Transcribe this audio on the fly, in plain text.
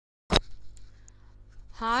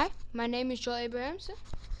Hi, my name is Joell,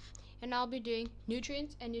 and I'll be doing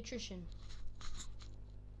nutrients and nutrition.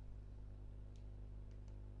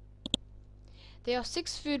 There are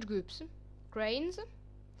 6 food groups. Grains,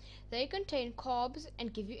 they contain carbs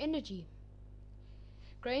and give you energy.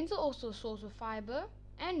 Grains are also a source of fiber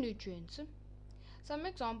and nutrients. Some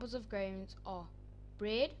examples of grains are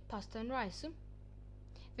bread, pasta and rice.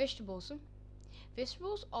 Vegetables.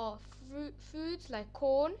 Vegetables are foods like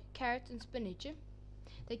corn, carrots and spinach.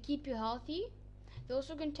 They keep you healthy. They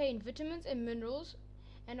also contain vitamins and minerals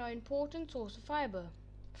and are an important source of fiber.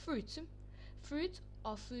 Fruits. Fruits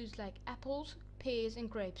are foods like apples, pears and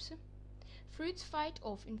grapes. Fruits fight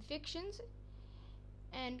off infections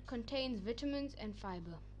and contains vitamins and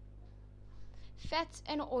fiber. Fats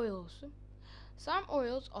and oils. Some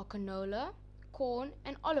oils are canola, corn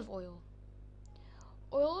and olive oil.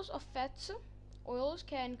 Oils are fats. Oils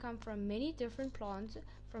can come from many different plants.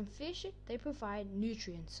 From fish, they provide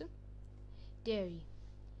nutrients. Dairy.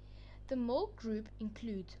 The milk group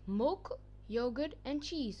includes milk, yogurt and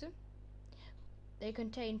cheese. They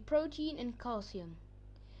contain protein and calcium.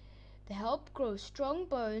 They help grow strong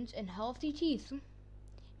bones and healthy teeth.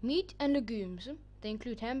 Meat and legumes. They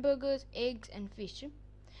include hamburgers, eggs and fish.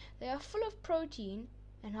 They are full of protein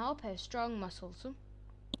and help have strong muscles.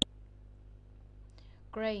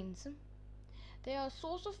 Grains. They are a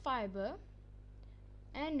source of fiber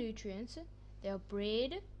and nutrients. They are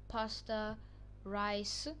bread, pasta,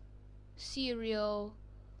 rice, cereal,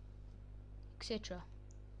 etc.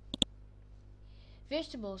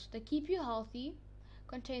 Vegetables, they keep you healthy,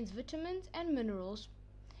 contains vitamins and minerals,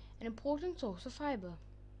 an important source of fiber.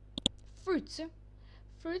 Fruits.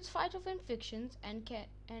 Fruits fight off infections and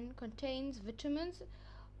contains vitamins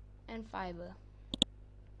and fiber.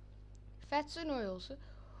 Fats and oils.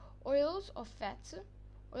 Oils are fats.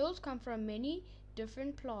 Oils come from many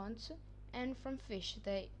different plants and from fish.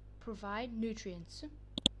 They provide nutrients.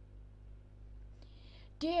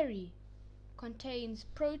 Dairy contains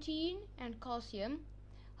protein and calcium,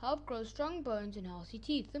 help grow strong bones and healthy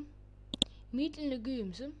teeth. Meat and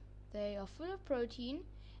legumes, they are full of protein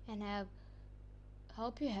and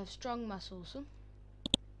help you have strong muscles.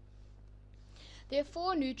 There are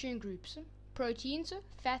 4 nutrient groups: proteins,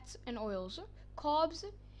 fats and oils, carbs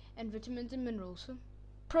and vitamins and minerals.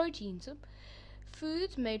 Proteins.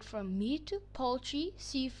 Foods made from meat, poultry,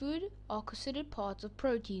 seafood are considered parts of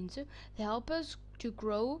proteins. They help us to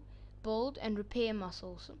grow, build and repair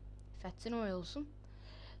muscles. Fats and oils.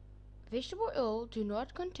 Vegetable oil do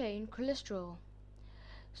not contain cholesterol.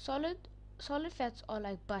 Solid fats are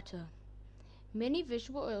like butter. Many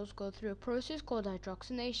vegetable oils go through a process called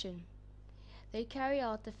hydrogenation. They carry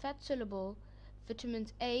out the fat-soluble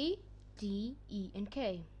vitamins A, D, E and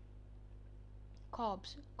K.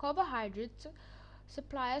 Carbs. Carbohydrates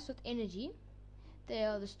supply us with energy. They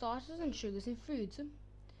are the starches and sugars in foods.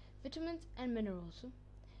 Vitamins and minerals.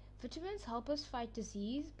 Vitamins help us fight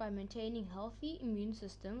disease by maintaining healthy immune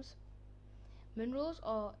systems. Minerals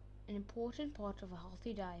are an important part of a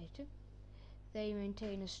healthy diet. They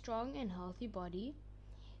maintain a strong and healthy body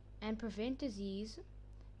and prevent disease.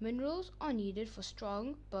 Minerals are needed for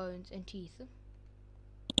strong bones and teeth.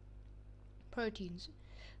 Proteins.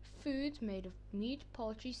 Foods made of meat,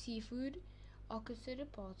 poultry, seafood are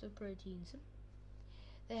considered parts of proteins.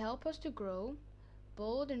 They help us to grow,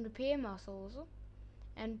 build and repair muscles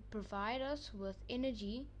and provide us with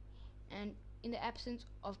energy and in the absence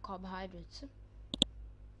of carbohydrates.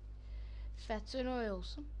 Fats and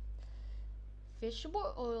oils.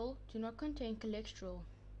 Vegetable oil do not contain cholesterol.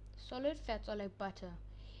 Solid fats are like butter.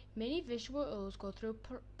 Many vegetable oils go through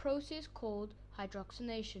a process called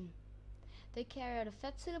hydrogenation. They carry out a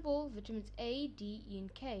fat-soluble vitamins A, D, E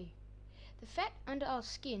and K. The fat under our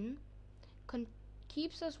skin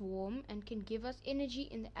keeps us warm and can give us energy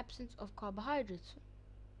in the absence of carbohydrates.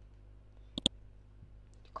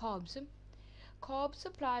 Carbs. Carbs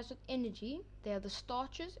supply us with energy. They are the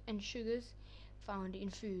starches and sugars found in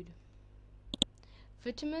food.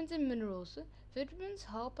 Vitamins and minerals. Vitamins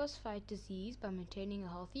help us fight disease by maintaining a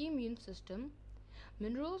healthy immune system.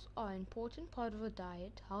 Minerals are an important part of a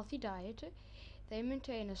healthy diet. They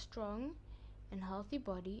maintain a strong and healthy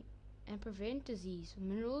body and prevent disease.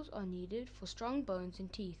 Minerals are needed for strong bones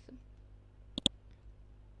and teeth.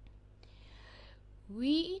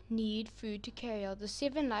 We need food to carry out the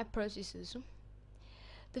 7 life processes.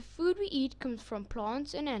 The food we eat comes from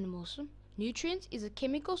plants and animals. Nutrients is a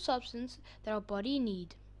chemical substance that our body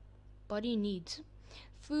needs.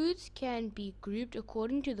 Foods can be grouped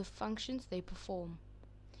according to the functions they perform.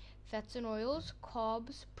 Fats and oils,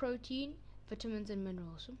 carbs, protein, vitamins and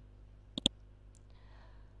minerals.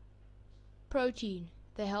 Protein.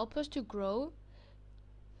 They help us to grow,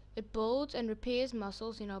 It builds and repairs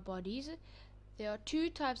muscles in our bodies. There are two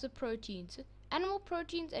types of proteins: animal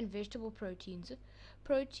proteins and vegetable proteins.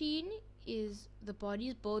 Protein is the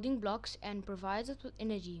body's building blocks and provides us with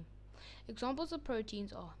energy. Examples of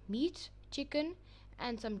proteins are meat, chicken,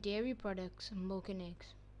 and some dairy products, milk and eggs.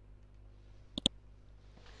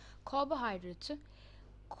 Carbohydrates.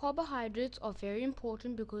 Carbohydrates are very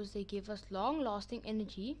important because they give us long-lasting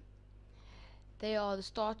energy. They are the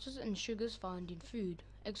starches and sugars found in food.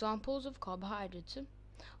 Examples of carbohydrates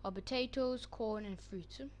are potatoes, corn, and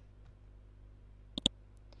fruits.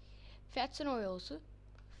 Fats and oils.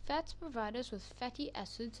 Fats provide us with fatty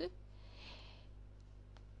acids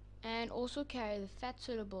and also carry the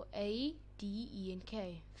fat-soluble A, D, E, and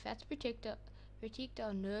K. Fats protect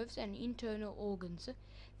our nerves and internal organs.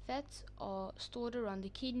 Fats are stored around the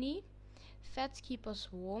kidney. Fats keep us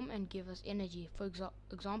warm and give us energy. For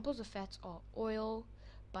examples of fats are oil,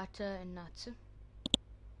 butter, and nuts.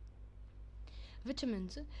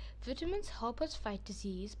 Vitamins. Vitamins help us fight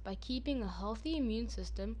disease by keeping a healthy immune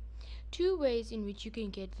system. Two ways in which you can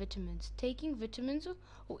get vitamins: taking vitamins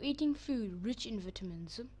or eating food rich in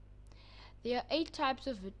vitamins. There are 8 types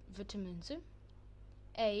of vitamins.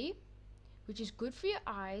 A, which is good for your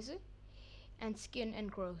eyes and skin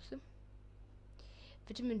and growth.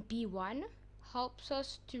 Vitamin B1 helps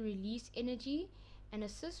us to release energy and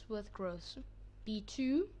assists with growth.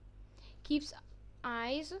 B2 keeps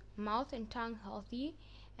eyes, mouth, and tongue healthy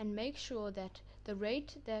and makes sure that the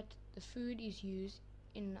rate that the food is used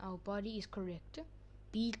in our body is correct.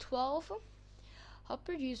 B12 helps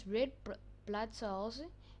produce red blood cells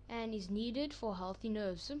and is needed for healthy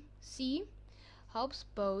nerves. C helps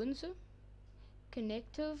bones,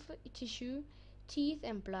 connective tissue, teeth,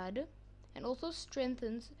 and blood, and also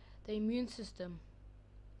strengthens the immune system.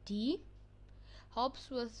 D helps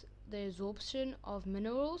with the absorption of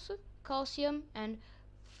minerals, calcium, and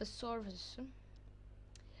phosphorus,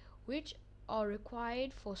 which are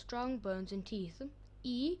required for strong bones and teeth.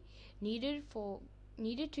 E needed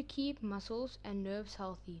to keep muscles and nerves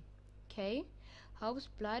healthy. K helps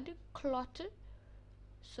blood clot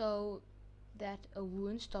so that a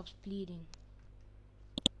wound stops bleeding.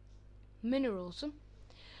 Minerals.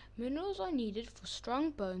 Minerals are needed for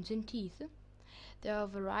strong bones and teeth. There are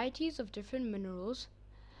varieties of different minerals.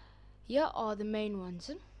 Here are the main ones.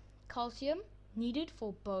 Calcium, needed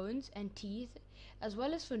for bones and teeth, as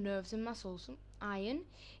well as for nerves and muscles. Iron,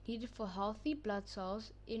 needed for healthy blood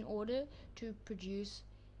cells in order to produce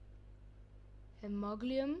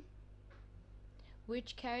hemoglobin,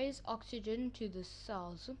 which carries oxygen to the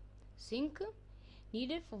cells. Zinc,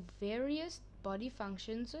 needed for various body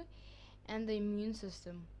functions and the immune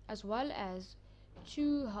system, as well as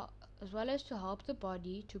to help the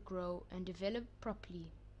body to grow and develop properly.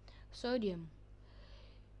 Sodium,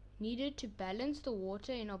 needed to balance the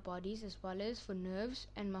water in our bodies as well as for nerves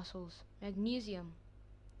and muscles. Magnesium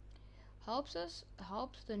helps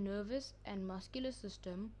the nervous and muscular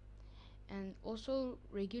system and also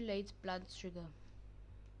regulates blood sugar.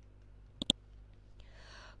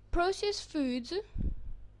 Processed foods.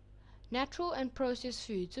 Natural and processed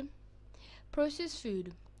foods. Processed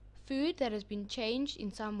food that has been changed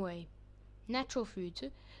in some way. Natural foods,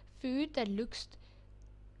 food that looks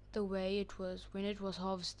the way it was when it was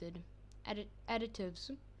harvested.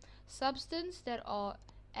 Additives, substances that are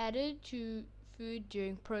added to food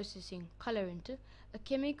during processing. Colorant, a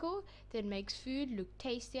chemical that makes food look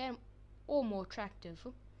tastier or more attractive.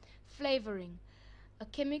 Flavoring, a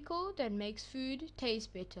chemical that makes food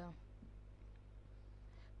taste better.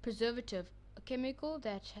 Preservative, a chemical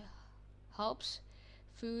that helps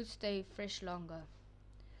food stay fresh longer.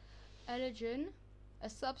 Allergen, a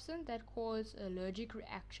substance that causes allergic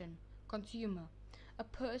reaction. Consumer, a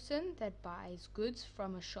person that buys goods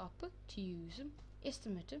from a shop to use.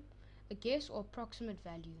 Estimate, a guess or approximate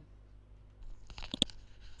value.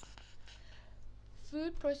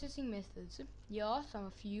 Food processing methods. Here are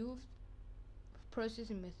a few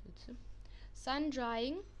processing methods. Sun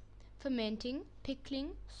drying, fermenting,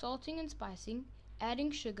 pickling, salting and spicing,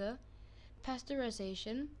 adding sugar,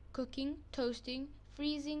 pasteurization, cooking, toasting,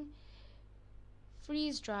 freezing,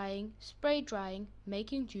 freeze drying, spray drying,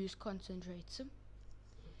 making juice concentrates.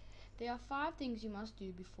 There are 5 things you must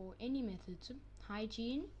do before any methods.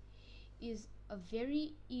 Hygiene is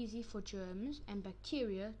very easy for germs and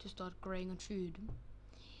bacteria to start growing on food.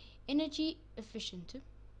 Energy efficient.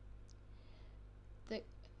 The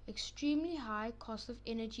extremely high cost of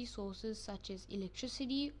energy sources such as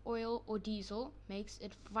electricity, oil, or diesel makes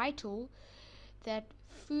it vital that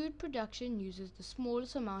food production uses the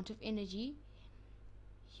smallest amount of energy.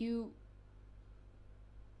 You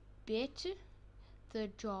bet the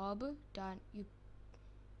job done.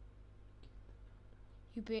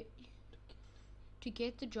 to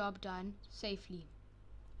get the job done safely.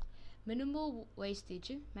 Minimal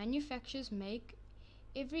wastage. Manufacturers make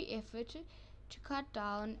every effort to cut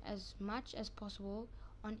down as much as possible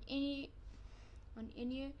on any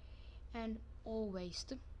and all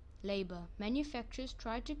waste. Labor. Manufacturers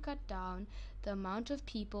try to cut down the amount of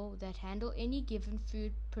people that handle any given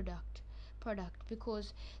food product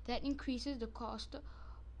because that increases the cost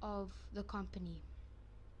of the company.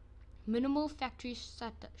 Minimal factory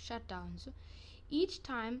shutdowns. Each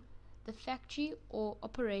time the factory or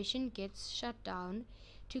operation gets shut down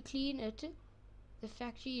to clean it, the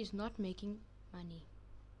factory is not making money.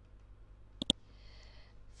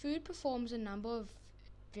 Food performs a number of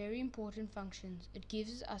very important functions. It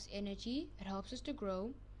gives us energy, it helps us to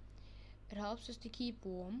grow, it helps us to keep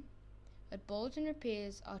warm, it builds and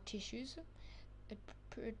repairs our tissues, it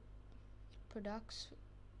protects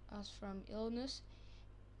us from illness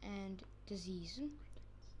and disease.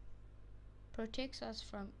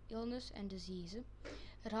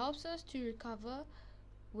 It helps us to recover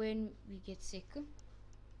when we get sick.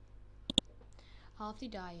 Healthy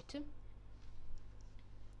diet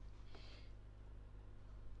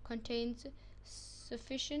contains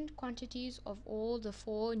sufficient quantities of all the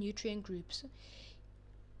 4 nutrient groups.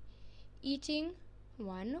 Eating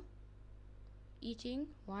one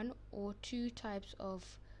or 2 types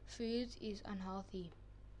of foods is unhealthy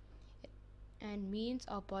and means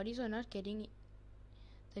our bodies are not getting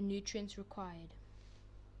the nutrients required.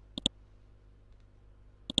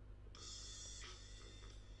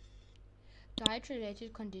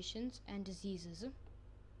 Diet-related conditions and diseases.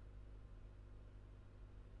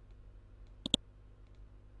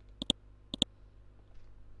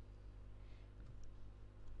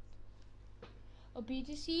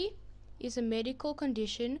 Obesity is a medical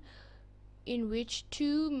condition in which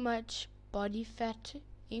too much body fat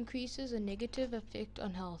increases a negative effect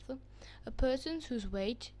on health. A person whose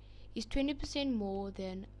weight is 20% more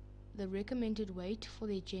than the recommended weight for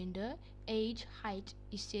their gender, age, height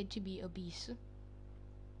is said to be obese.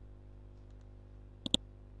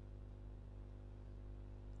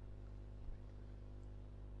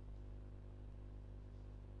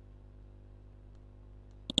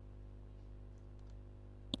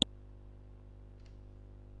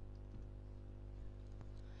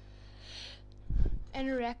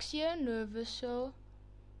 Anorexia Nervosa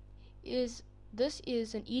is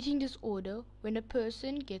an eating disorder when a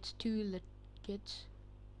person eats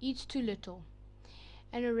too little.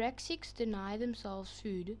 Anorexics deny themselves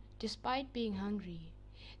food despite being hungry.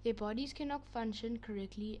 Their bodies cannot function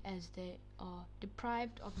correctly as they are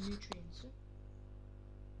deprived of nutrients.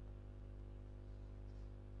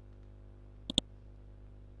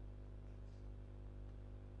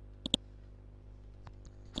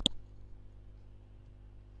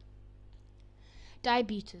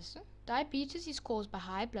 Diabetes. Diabetes is caused by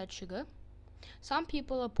high blood sugar. Some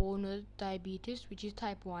people are born with diabetes, which is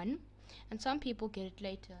type 1, and some people get it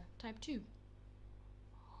later, type 2.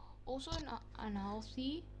 Also an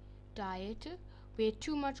unhealthy diet where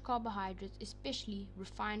too much carbohydrates, especially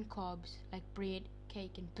refined carbs like bread,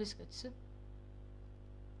 cake, and biscuits.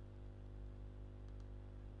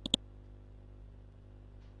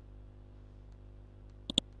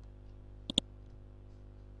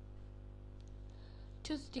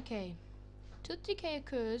 Tooth decay. Tooth decay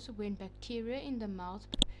occurs when bacteria in the mouth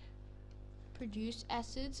produce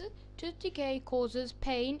acids. Tooth decay causes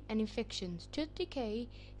pain and infections. Tooth decay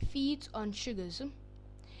feeds on sugars.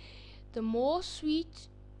 The more sweet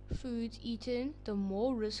foods eaten, the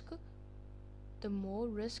more risk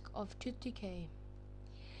of tooth decay.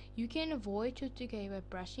 You can avoid tooth decay by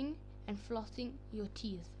brushing and flossing your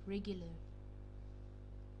teeth regularly.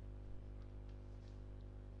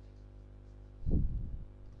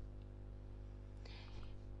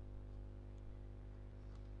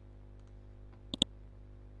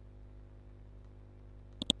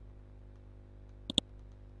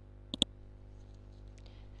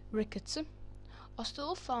 Rickets are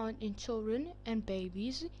still found in children and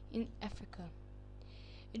babies in Africa.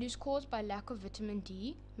 It is caused by lack of vitamin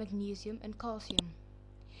D, magnesium, and calcium.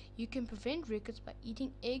 You can prevent rickets by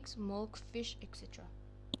eating eggs, milk, fish, etc.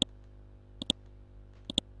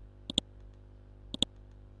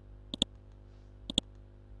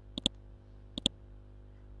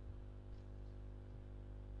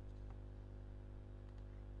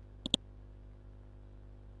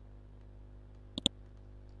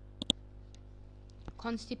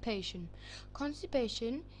 Constipation.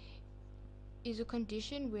 Constipation is a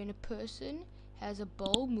condition when a person has a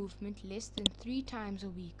bowel movement less than 3 times a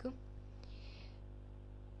week.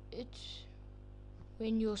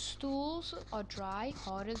 When your stools are dry,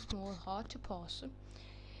 hard and small, hard to pass,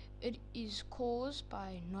 it is caused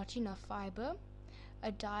by not enough fiber.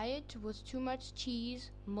 A diet with too much cheese,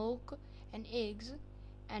 milk, and eggs,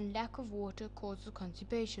 and lack of water causes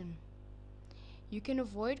constipation. You can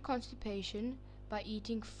avoid constipation by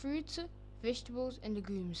eating fruits, vegetables, and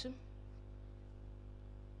legumes.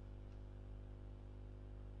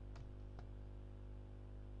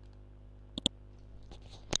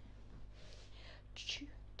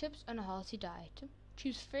 Tips on a healthy diet.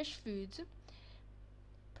 Choose fresh foods,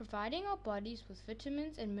 providing our bodies with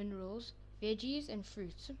vitamins and minerals, veggies and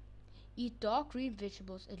fruits. Eat dark green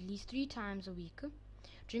vegetables at least 3 times a week.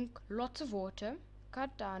 Drink lots of water.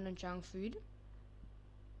 Cut down on junk food.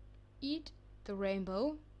 Eat the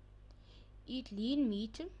rainbow. Eat lean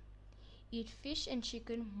meat. Eat fish and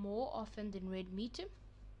chicken more often than red meat.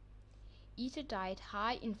 Eat a diet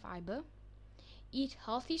high in fiber. Eat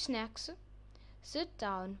healthy snacks. Sit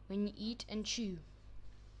down when you eat and chew.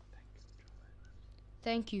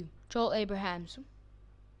 Thank you, Joel Abrahams.